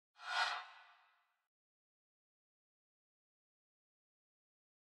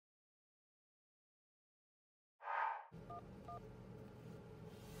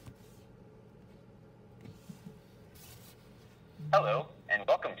Hello, and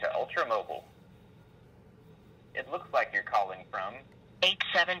welcome to Ultra Mobile. It looks like you're calling from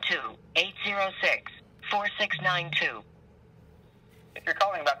 872-806-4692. If you're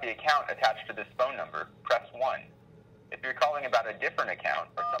calling about the account attached to this phone number, press 1. If you're calling about a different account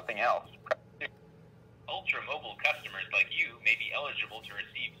or something else, press 2. Ultra Mobile customers like you may be eligible to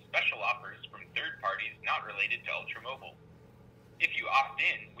receive special offers from third parties not related to Ultra Mobile. If you opt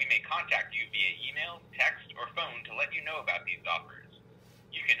in, we may contact you via email, text, or phone to let you know about these offers.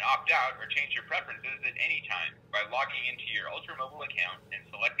 You can opt out or change your preferences at any time by logging into your Ultra Mobile account and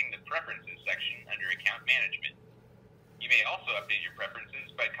selecting the Preferences section under Account Management. You may also update your preferences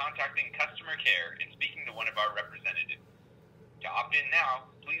by contacting customer care and speaking to one of our representatives. To opt in now,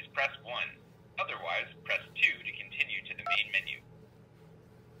 please press 1. Otherwise, press 2 to continue to the main menu.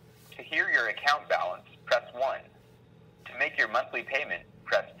 To hear your account balance, press 1. To make your monthly payment,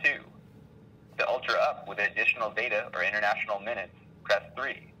 press 2. To Ultra up with additional data or international minutes, press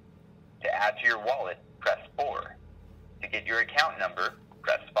 3. To add to your wallet, press 4. To get your account number,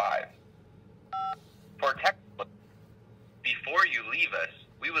 press 5. For technical, before you leave us,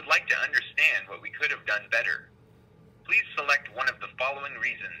 we would like to understand what we could have done better. Please select one of the following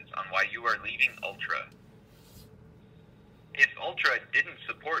reasons on why you are leaving Ultra. If Ultra didn't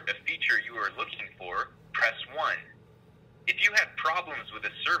support a feature you were looking for, press 1. If you had problems with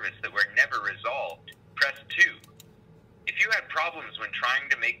a service that were never resolved, press 2. If you had problems when trying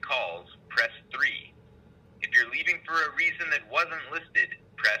to make calls, press 3. If you're leaving for a reason that wasn't listed,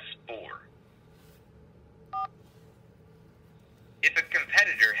 press 4. If a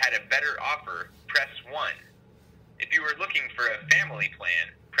competitor had a better offer, press 1. If you were looking for a family plan,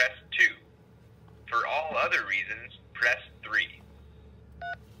 press 2. For all other reasons, press 3.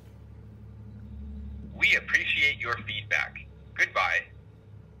 We appreciate your feedback. Goodbye.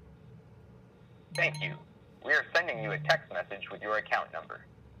 Thank you. We are sending you a text message with your account number.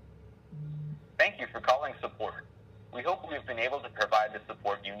 Thank you for calling support. We hope we've been able to provide the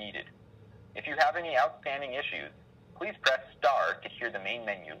support you needed. If you have any outstanding issues, please press star to hear the main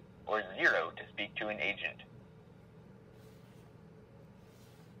menu or 0 to speak to an agent.